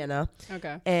 Sienna.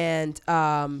 Okay. And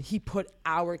he put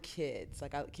our kids,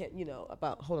 like I can't,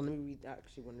 hold on, let me read. I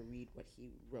actually want to read what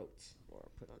he wrote or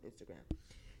put on Instagram.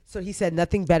 So he said,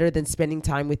 nothing better than spending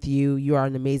time with you. You are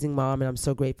an amazing mom, and I'm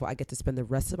so grateful I get to spend the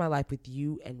rest of my life with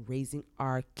you and raising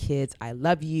our kids. I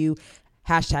love you.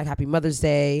 Hashtag Happy Mother's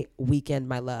Day weekend,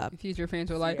 my love. Future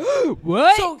fans were like,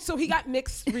 what? So he got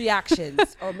mixed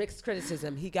reactions or mixed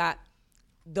criticism. He got,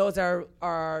 those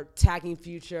are tagging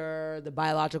Future, the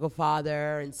biological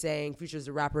father, and saying Future's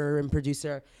a rapper and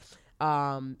producer,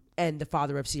 and the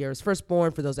father of Ciara's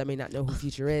firstborn, for those that may not know who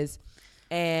Future is.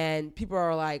 And people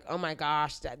are like, oh my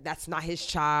gosh, that's not his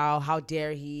child. How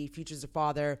dare he? Future's the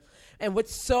father. And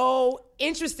what's so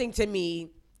interesting to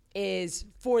me is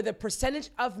for the percentage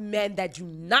of men that do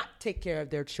not take care of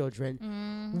their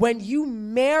children, when you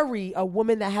marry a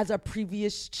woman that has a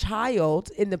previous child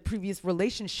in the previous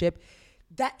relationship,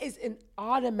 that is an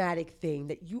automatic thing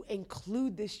that you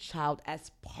include this child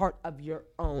as part of your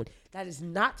own. That is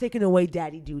not taking away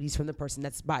daddy duties from the person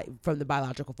from the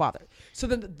biological father. So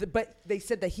but they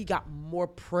said that he got more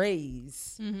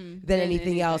praise than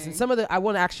anything else. And I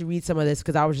want to actually read some of this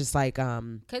because I was just like,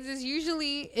 because it's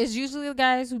usually the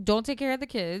guys who don't take care of the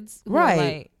kids,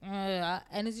 right?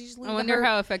 And it's usually. I wonder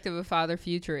how effective a father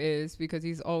Future is because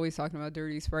he's always talking about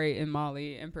Dirty Sprite and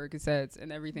Molly and Percocets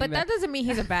and everything. But that doesn't mean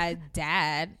he's a bad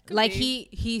dad. Like he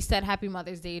he said Happy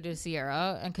Mother's Day to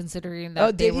Sierra, and considering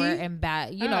that they were in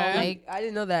bad, you know, like I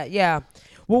didn't know that. Yeah.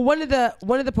 Well, one of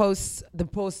the posts,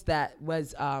 that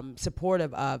was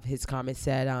supportive of his comment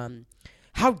said,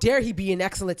 how dare he be an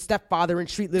excellent stepfather and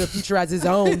treat Little Future as his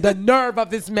own? The nerve of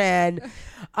this man.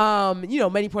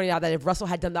 Many pointed out that if Russell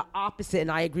had done the opposite,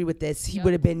 and I agree with this, he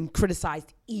would have been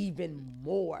criticized even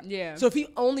more. Yeah. So if he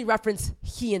only referenced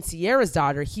he and Sierra's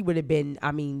daughter, he would have been,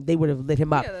 they would have lit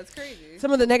him up. Yeah, that's crazy.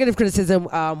 Some of the negative criticism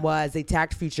was they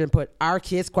tagged Future and put our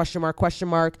kids, question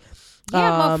mark.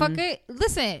 Yeah, motherfucker.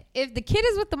 Listen, if the kid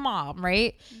is with the mom,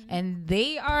 right, and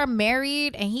they are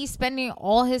married and he's spending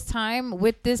all his time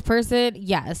with this person,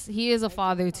 yes, he is a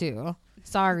father too.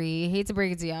 Sorry, hate to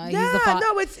break it to y'all.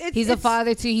 He's a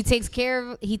father too. He takes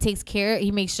care.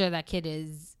 He makes sure that kid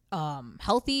is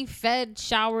healthy, fed,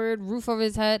 showered, roof over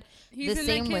his head. He's the in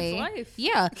same that kid's way. life.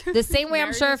 Yeah, the same way. I'm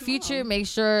Married sure his Future mom. makes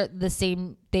sure the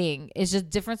same thing. It's just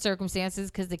different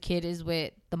circumstances because the kid is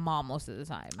with the mom most of the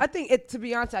time. To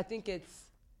be honest, I think it's,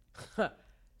 and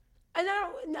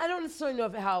I don't necessarily know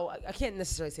I can't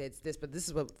necessarily say it's this, but this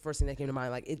is what first thing that came to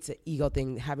mind. Like, it's an ego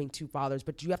thing, having two fathers,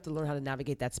 but you have to learn how to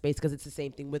navigate that space because it's the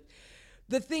same thing with.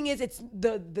 The thing is, it's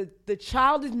the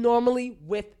child is normally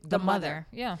with the mother.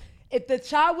 Yeah. If the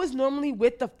child was normally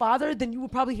with the father, then you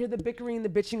would probably hear the bickering and the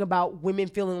bitching about women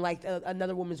feeling like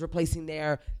another woman's replacing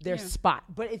their spot.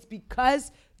 But it's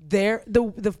because the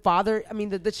father,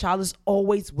 the child is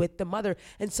always with the mother.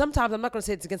 And sometimes, I'm not going to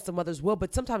say it's against the mother's will,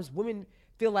 but sometimes women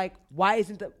feel like, why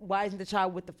isn't the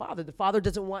child with the father? The father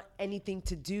doesn't want anything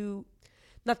to do,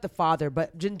 not the father,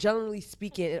 but generally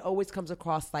speaking, it always comes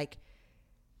across like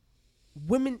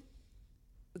women,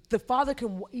 the father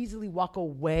can easily walk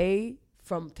away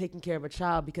from taking care of a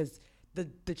child because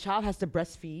the child has to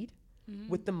breastfeed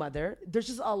with the mother. There's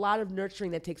just a lot of nurturing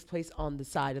that takes place on the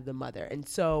side of the mother. And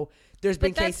so there's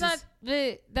been cases.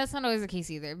 That's not always the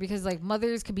case either, because like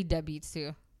mothers could be deadbeats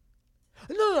too.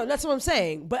 No, that's what I'm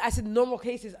saying. But I said normal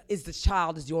cases is the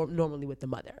child is normally with the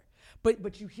mother.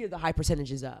 But you hear the high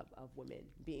percentages of women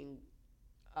being,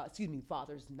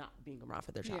 fathers not being around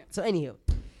for their child. Yeah. So anywho,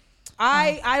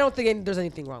 I don't think there's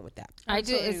anything wrong with that.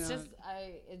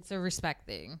 It's a respect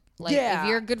thing. Like, if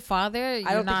you're a good father,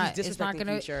 you're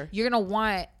gonna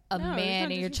want a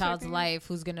man in your child's life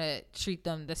who's gonna treat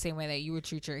them the same way that you would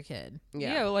treat your kid.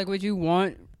 Yeah, like, would you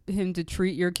want him to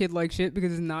treat your kid like shit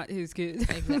because it's not his kid?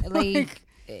 Exactly.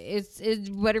 It's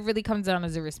what it really comes down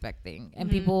as a respect thing. And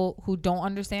people who don't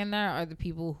understand that are the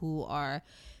people who are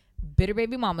bitter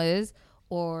baby mamas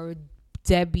or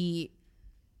deadbeat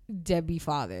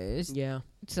fathers. Yeah.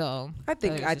 So I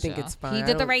think it's fine. He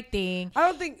did the right thing. I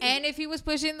don't think. And if he was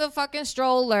pushing the fucking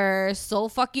stroller, so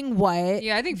fucking what?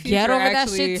 Yeah, I think Future get over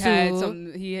actually that shit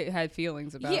too. He had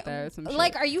feelings about that. Some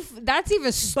like, shit. are you? That's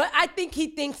even. But I think he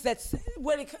thinks that's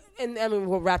what.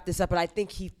 We'll wrap this up. But I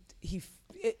think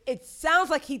it sounds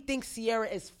like he thinks Sierra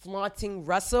is flaunting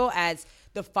Russell as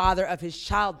the father of his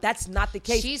child. That's not the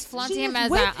case. She's flaunting him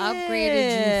as I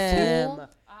upgraded you, fool.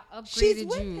 She's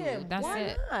with him. That's Why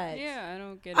it. not? Yeah, I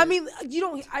don't get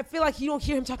it. I feel like you don't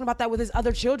hear him talking about that with his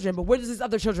other children. But where does his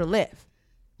other children live?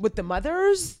 With the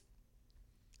mothers?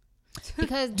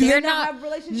 Because Do they're they not have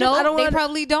relationships? No, they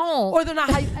probably don't. Or they're not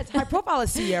as high profile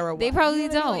as Sierra was. They probably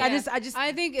don't.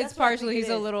 I think it's partially he's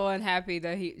a little unhappy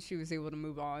that she was able to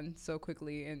move on so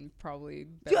quickly and probably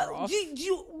better off.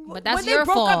 But that's your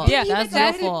fault. Yeah, that's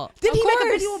your fault. Did he make a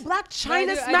video of Black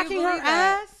China smacking her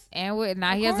ass? And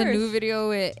now he has a new video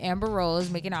with Amber Rose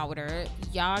making out with her.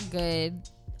 Y'all good.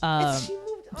 She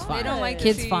moved on. They don't like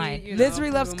kids fine.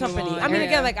 Misery loves company. I mean,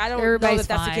 again, like, I don't know if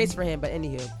that's the case for him, but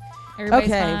anywho.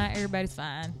 Everybody's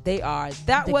fine. They are.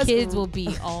 The kids will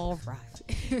be all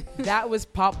right. That was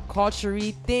pop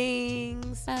culture-y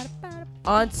things.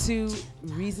 On to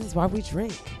reasons why we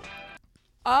drink.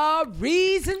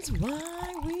 Reasons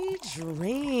why we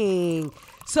drink.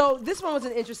 So this one was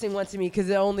an interesting one to me because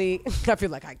I feel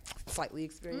like I slightly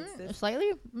experienced it.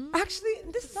 Slightly? Actually,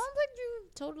 this sounds like you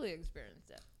totally experienced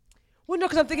it. Well, no,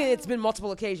 because I'm thinking it's been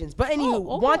multiple occasions. But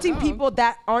anywho, wanting people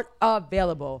that aren't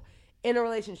available in a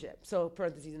relationship. So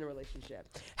parentheses, in a relationship.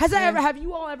 Have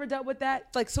you all ever dealt with that?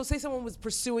 Like, so say someone was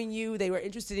pursuing you, they were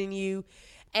interested in you,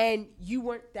 and you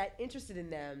weren't that interested in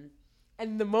them.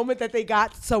 And the moment that they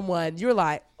got someone, you're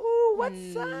like, ooh,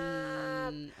 what's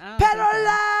up? Pedal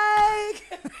like.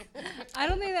 I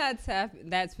don't think that's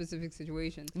that specific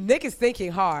situation. Nick is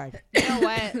thinking hard. You know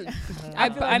what?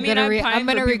 I'm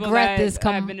gonna regret this.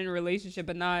 I've been in a relationship,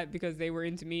 but not because they were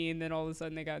into me, and then all of a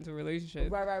sudden they got into a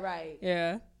relationship. Right.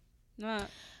 Yeah. Nah.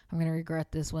 I'm gonna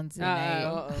regret this one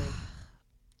tonight.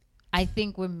 I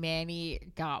think when Manny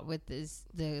got with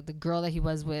the girl that he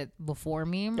was with before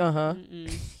me, Uh-huh.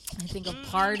 I think a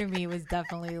part of me was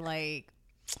definitely like,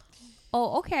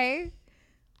 oh, okay.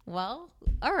 Well,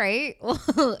 all right.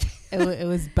 it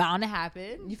was bound to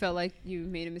happen. You felt like you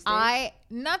made a mistake?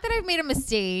 Not that I've made a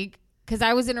mistake, because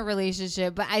I was in a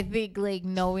relationship, but I think like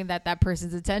knowing that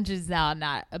person's attention is now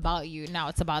not about you. Now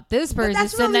it's about this person.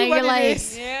 that's So really now what you're it like,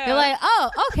 is. Yeah. you're like, oh,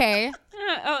 okay.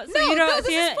 So No, you no, don't, this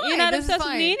is you're fine. not This is obsessed with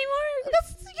fine. me anymore? You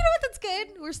know what? That's good.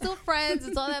 We're still friends.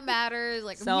 It's all that matters.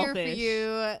 Like, I'm here for Selfish.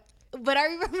 you. But I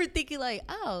remember thinking like,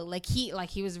 oh, like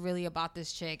he was really about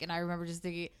this chick, and I remember just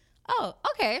thinking, oh,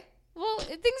 okay. Well,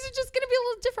 things are just gonna be a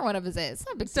little different when I visit. It's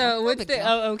not a big deal. So No what's big the deal.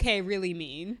 okay really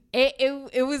mean?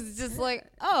 It was just like,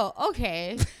 oh,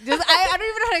 okay. Just I don't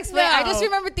even know how to explain. I just No.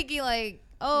 remember thinking like,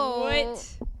 oh,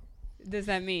 What does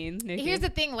that mean, Nikki? Here's the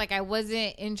thing, like I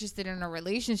wasn't interested in a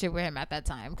relationship with him at that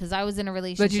time because I was in a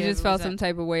relationship. But you just felt with a- some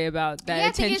type of way about that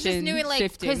I think attention it's just new, like,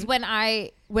 shifting. because when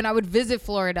I would visit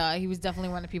Florida, he was definitely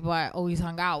one of the people I always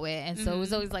hung out with, and so it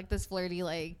was always like this flirty,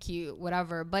 like cute,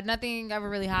 whatever. But nothing ever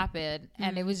really happened,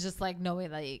 and it was just like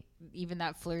knowing like even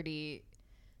that flirty,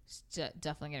 is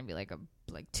definitely gonna be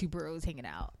like two bros hanging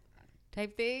out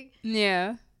type thing.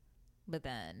 yeah. But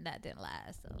then that didn't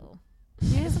last, so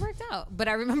yeah, it worked out. But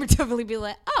I remember definitely being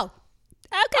like, oh,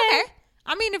 okay.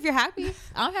 I mean, if you're happy,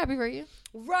 I'm happy for you.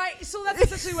 Right. So that's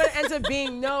essentially what it ends up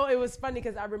being. No, it was funny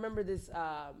because I remember this.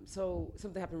 So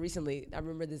something happened recently. I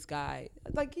remember this guy.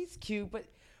 Like, he's cute, but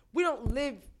we don't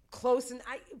live close. And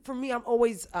for me, I'm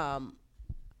always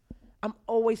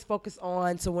focused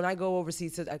on. So when I go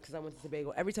overseas, because I went to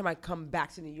Tobago, every time I come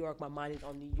back to New York, my mind is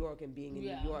on New York and being in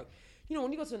New York. You know,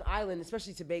 when you go to an island,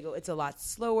 especially Tobago, it's a lot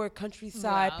slower,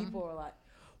 countryside. Yeah. People are a lot,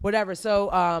 whatever.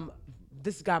 So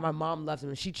this guy, my mom loves him,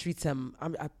 and she treats him.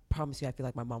 I promise you, I feel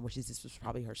like my mom wishes this was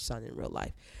probably her son in real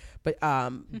life.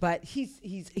 But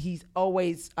he's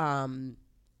always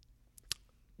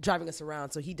driving us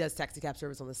around. So he does taxi cab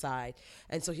service on the side,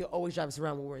 and so he'll always drive us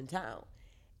around when we're in town.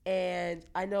 And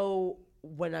I know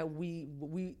when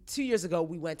we 2 years ago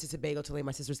we went to Tobago to lay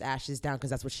my sister's ashes down because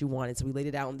that's what she wanted. So we laid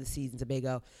it out on the seas in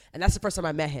Tobago, and that's the first time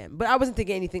I met him. But I wasn't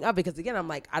thinking anything of it because again, I'm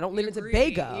like, I don't live in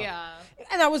Tobago. Yeah.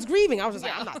 And I was grieving. I was just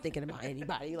like, I'm not thinking about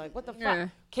anybody. Like, what the fuck? Yeah.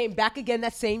 Came back again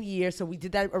that same year. So we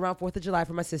did that around 4th of July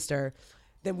for my sister.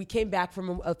 Then we came back for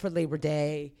Labor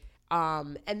Day.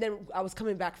 And then I was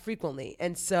coming back frequently.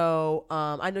 And so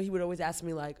I know he would always ask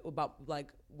me about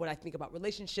what I think about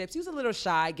relationships. He was a little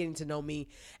shy getting to know me.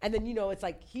 And then, it's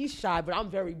like he's shy, but I'm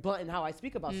very blunt in how I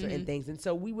speak about certain things. And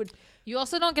so we would. You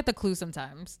also don't get the clue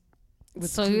sometimes.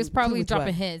 So clue- he was probably clue with dropping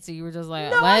what? hints, so you were just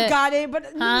like, No, what? I got it,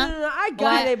 but no, I got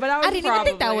What? it, but I was I didn't even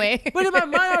think that probably- way. But in my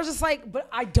mind, I was just like, but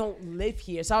I don't live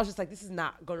here, so I was just like, this is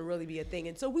not going to really be a thing.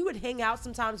 And so we would hang out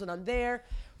sometimes when I'm there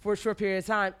for a short period of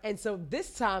time. And so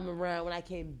this time around, when I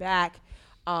came back,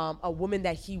 a woman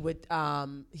that he would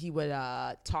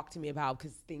talk to me about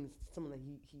because someone that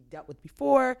he dealt with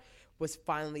before was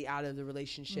finally out of the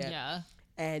relationship. Yeah.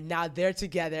 And now they're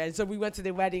together. And so we went to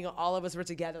the wedding. And all of us were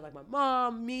together, like my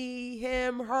mom, me,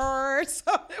 him, her.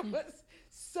 So it was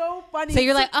so funny. So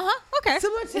you're like, okay.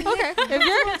 Similar to Okay.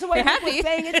 similar to what you're Nick was happy.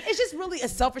 saying. It's just really a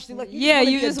selfish thing. Like,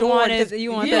 You just wanted that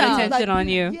Yeah. attention on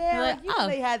you. Yeah, You're like,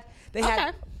 like, they had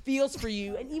okay. feels for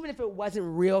you, and even if it wasn't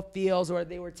real feels or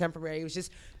they were temporary, it was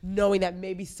just knowing that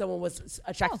maybe someone was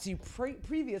attracted to you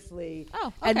previously,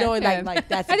 Oh, and okay. knowing Yeah. like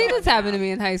that's. I think gone this happened now. to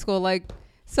me in high school. Like,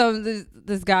 so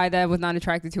this guy that I was not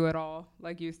attracted to at all,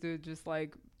 like, used to just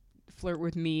like flirt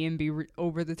with me and be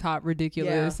over the top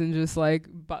ridiculous and just like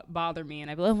bother me,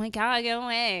 and I'd be like, oh my god, get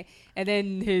away. And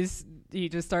then he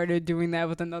just started doing that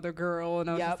with another girl, and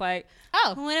I was just like,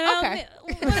 Oh, what about okay. me?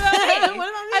 What about me? What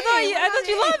about me? I thought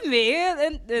you loved me.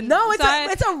 And No, it's a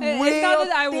it's real not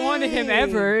that I wanted him thing.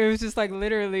 ever. It was just like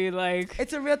literally like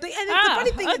It's a real thing, and the Oh,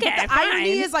 funny thing, okay, the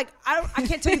irony fine. is like I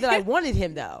can't tell you that I wanted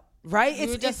him though, right? You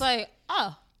were just like,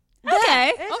 oh,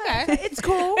 okay. okay. It's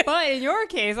cool. But in your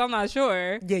case, I'm not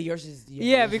sure. Yeah, yours is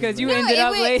Yeah, because you No, ended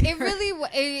up later. It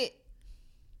really,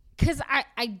 because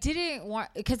I didn't want,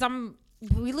 because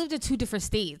we lived in two different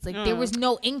states. Like there was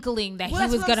no inkling that Well, he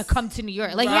that's was what gonna I'm come to New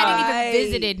York. Like he hadn't even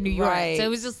visited New York, right. so it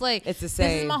was just like It's the This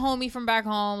same. is my homie from back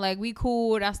home. Like we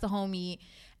cool. That's the homie.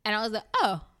 And I was like,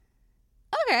 oh,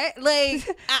 okay. Like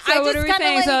So I what just are we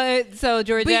kinda saying? like, So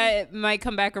Georgette might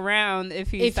come back around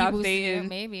if he if stops he was here, dating.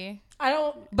 maybe. I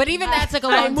don't. But even that took a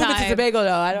I long moving to time. Tobago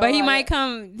though. I don't, But he I- might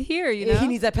come here, you know. He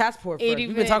needs that passport first. It We've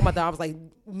been even- talking about that. I was like,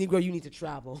 Negro, you need to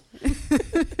travel.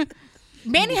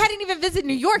 Manny hadn't even visited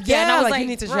New York yet. And Yeah, I was like, like, you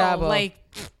need to bro, travel. like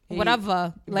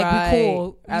whatever. Like Right. we cool.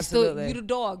 You Absolutely. you the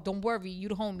dog. Don't worry. You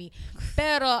the homie.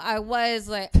 Pero I was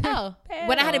like, oh.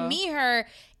 When I had to Pero. meet her,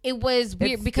 it was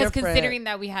weird It's because different. considering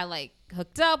that we had like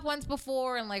hooked up once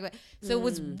before and like, so it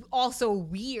was also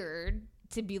weird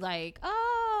to be like,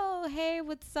 oh, hey,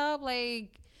 what's up?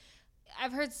 Like,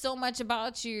 I've heard so much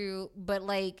about you, but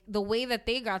like the way that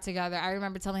they got together, I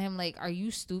remember telling him like, are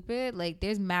you stupid? Like,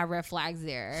 there's mad red flags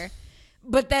there.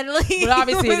 But then like, But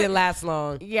obviously it didn't last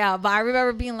long. yeah, but I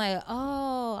remember being like,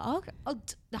 oh, okay.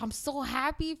 I'm so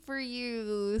happy for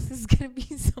you. This is going to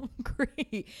be so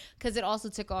great. Because it also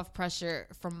took off pressure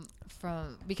from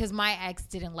because my ex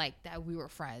didn't like that we were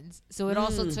friends. So it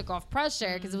also took off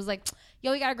pressure because it was like,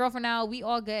 yo, we got a girlfriend now. We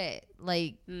all good.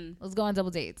 Like, let's go on double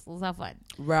dates. Let's have fun.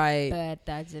 Right. But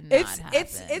that did not happen.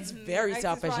 It's very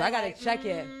selfish. I gotta check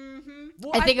it.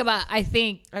 Well, I think about I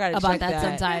gotta about check that that.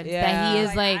 sometimes. Yeah. That he is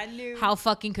Like, like I knew. how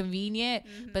fucking convenient,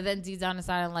 but then deep down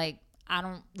inside, I'm like, I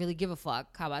don't really give a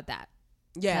fuck. How about that?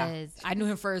 Yeah. Because I knew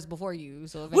him first bore you.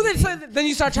 So if Well, anything- then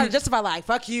you start trying to justify like,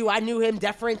 fuck you. I knew him.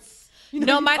 Deference. You know,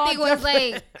 no, you my call thing was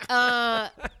deference.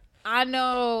 like, I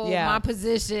know Yeah. my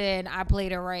position. I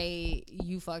played it right.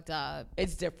 You fucked up.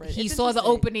 It's different. He It's saw the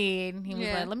interesting. opening. He was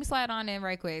Yeah. like, let me slide on in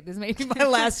right quick. This may be my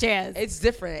last chance. It's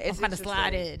different. It's kinda interesting.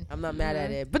 slide in. I'm not mad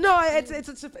at it, but no,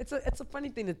 it's a funny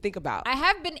thing to think about. I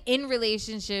have been in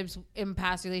relationships, in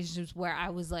past relationships, where I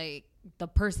was like, the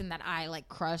person that I like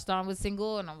crushed on was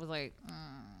single, and I was like,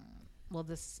 well,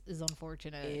 this is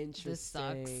unfortunate. This sucks.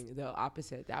 Interesting. The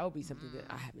opposite. That would be something that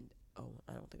I haven't. Oh,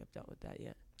 I don't think I've dealt with that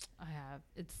yet. I have.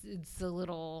 It's a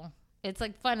little. It's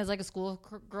like fun. It's like a school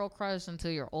girl crush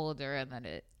until you're older, and then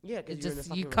it Yeah, because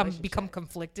you become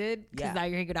conflicted because Yeah. now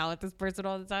you're hanging out with this person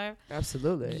all the time.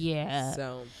 Absolutely. Yeah.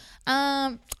 So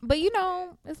But you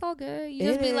know, it's all good. You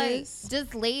just It be like, is.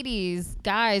 just ladies,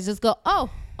 guys, just go. Oh,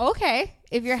 okay.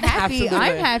 If you're happy, Absolutely.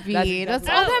 I'm happy. That's That's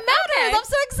exactly all right. that matters. I'm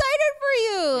so excited for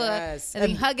you. Yes. And then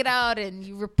you And- hug it out and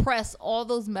you repress all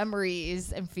those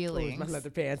memories and oh, feelings. my leather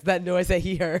pants. That noise that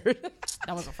he heard.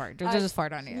 That was a fart. Did you just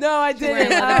fart on you? No, I Wearing didn't.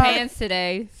 leather pants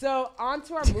today. So on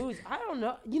to our moods. I don't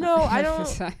know. You know, I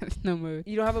don't. I have no mood.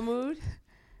 You don't have a mood.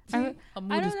 I A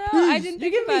mood don't is know. I didn't You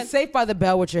think can be about. safe by the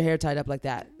bell with your hair tied up like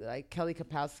that, like Kelly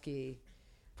Kapowski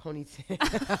ponytail.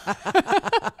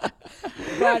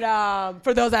 But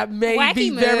for those that may Wacky be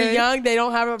very mood. young, they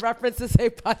don't have a reference to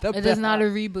Saved by the Bell. It is not a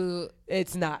reboot.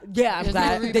 It's not. Yeah, I'm It's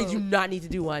not a glad they reboot. do not need to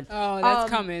do one. Oh, that's Um,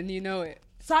 coming. You know it.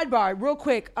 Sidebar, real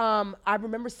quick. I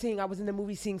remember I was in the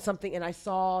movie seeing something, and I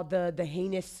saw the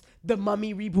heinous, the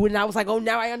Mummy reboot, and I was like, oh,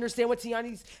 now I understand what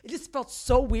Tiani's. It just felt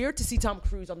so weird to see Tom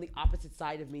Cruise on the opposite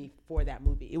side of me for that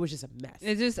movie. It was just a mess.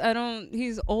 It just I don't.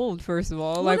 He's old. First of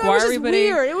all, Well, like no, it why was are just everybody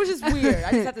weird. It was just weird.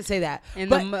 I just have to say that. and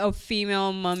But a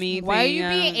female mummy? Why are thing, you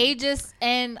being ageist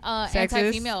and Sexist?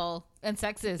 anti-female and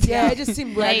sexist? yeah, it just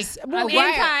seemed Like, well, I'm why-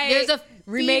 anti there's a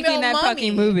remaking female that mummy.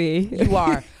 fucking movie. you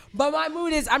are. But my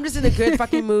mood is I'm just in a good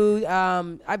fucking mood.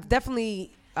 I've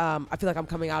definitely I feel like I'm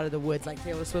coming out of the woods like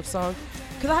Taylor Swift song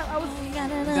because I was.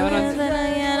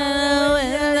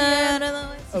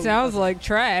 Sounds like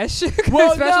trash,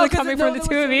 Well, especially no, 'cause coming from the there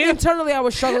two was of you. Internally, I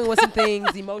was struggling with some things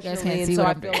can't emotionally, and see so what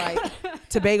I I'm feel like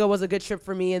Tobago was a good trip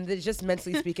for me. And just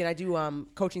mentally speaking, I do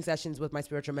coaching sessions with my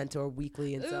spiritual mentor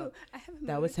weekly, and so Ooh, I have a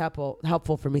that mood. was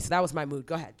helpful for me. So that was my mood.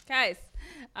 Go ahead. Guys,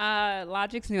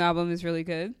 Logic's new album is really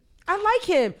good. I like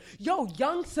him. Yo,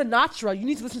 Young Sinatra. You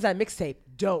need to listen to that mixtape.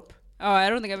 Dope. Oh, I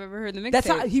don't think I've ever heard the mixtape. That's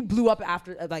how he blew up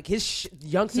after like his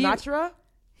Young Sinatra.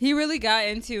 He really got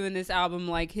into in this album,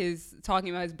 like his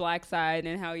talking about his black side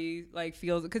and how he like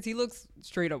feels, because he looks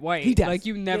straight up white. He does. Like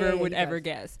you never Yeah, would he ever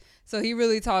does. guess. So he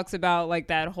really talks about like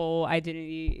that whole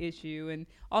identity issue and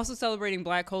also celebrating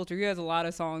black culture. He has a lot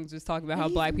of songs just talking about how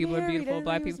He's black people are married. I beautiful. didn't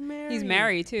Black know he was people. married. He's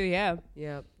married too. Yeah,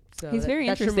 Yeah. So he's very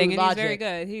that's your interesting mood, and he's very Logic.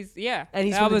 good. He's And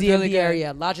he's that from the was DMV really good.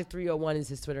 area. Logic 301 is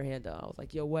his Twitter handle. I was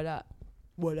like, yo, what up?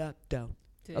 What up, though?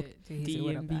 Okay. Did he say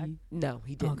what up back? DMV. No,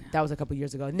 he didn't. Okay. That was a couple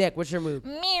years ago. Nick, what's your mood?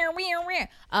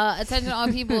 Attention all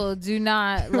people, do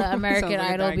not let American Sounds like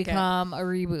a Idol dying cat. become a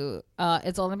reboot.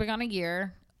 It's only been on a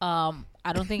year. I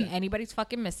don't think anybody's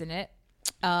fucking missing it.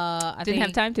 I Didn't have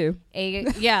think time to.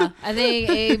 I think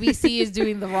ABC is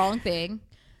doing the wrong thing.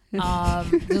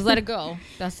 Just let it go.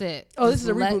 That's it. Oh, this Just is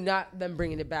a let- reboot, not them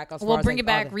bringing it back. As far Well, as, bring like, it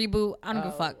back, all the- reboot. I don't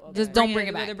give a fuck. okay. Just don't bring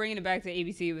it They're back. bringing it back to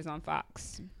ABC. It was on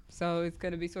Fox, so it's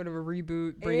gonna be sort of a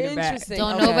reboot. Bringing it back. Interesting.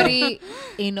 Don't Okay.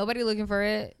 ain't nobody looking for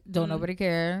it. Don't nobody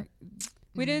care.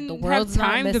 We didn't The have world's not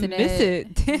time to missing miss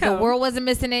it. The Damn. world wasn't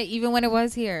missing it even when it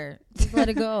was here. Just let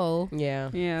it go. Yeah.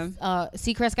 Yeah.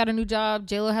 Seacrest got a new job.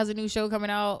 JLo has a new show coming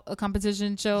out, a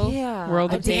competition show, Yeah.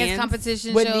 World a of dance Dance.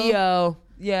 competition With show. Neo.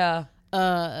 Yeah.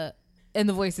 And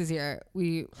the voice is here.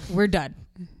 We're done.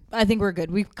 I think we're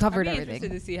good. We've I'd covered be interested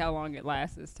everything. to see how long it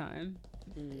lasts this time.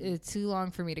 It's too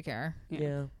long for me to care.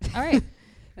 Yeah. All right.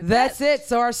 That's it.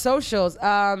 So our socials.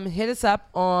 Hit us up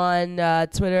on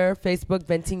Twitter, Facebook,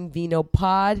 Venting Vino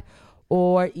Pod,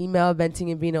 or email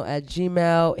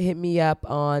ventingandvino@gmail. Hit me up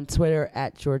on Twitter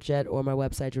at Georgette or my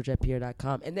website,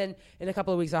 georgettepierre.com. And then in a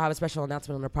couple of weeks, I'll have a special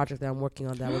announcement on a project that I'm working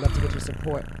on that I would love to get your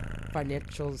support,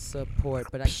 financial support,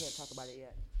 but I can't talk about it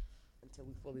yet until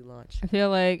we fully launch. I feel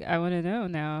like I want to know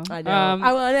now. I know.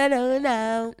 I want to know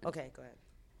now. Okay, go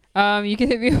ahead. You can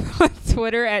hit me up on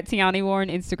Twitter at Tiani War and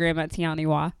Instagram at Tiani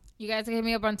Wa. You guys can hit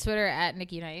me up on Twitter at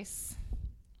Nikki Nice.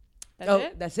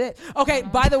 That's it. Okay,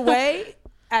 by the way,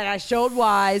 and I showed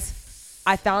Wise,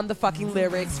 I found the fucking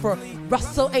lyrics for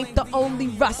Russell Ain't the Only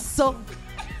Russell.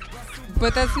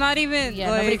 But that's not even,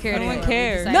 nobody cared. No one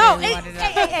cares. No,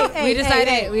 we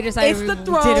decided it's the we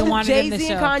throne. didn't want it in the Jay-Z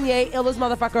show. and Kanye, illest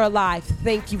motherfucker alive.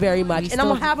 Thank you very much. And I'm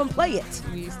going to have them play it.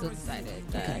 We still decided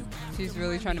that. She's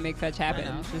really trying to make fetch happen.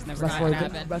 She's never Russell gonna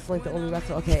ain't happen. Russell ain't the only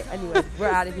Russell. Okay, anyway, we're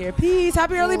out of here. Peace.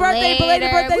 Happy early birthday.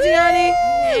 Belated birthday, Gianni.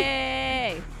 Yeah.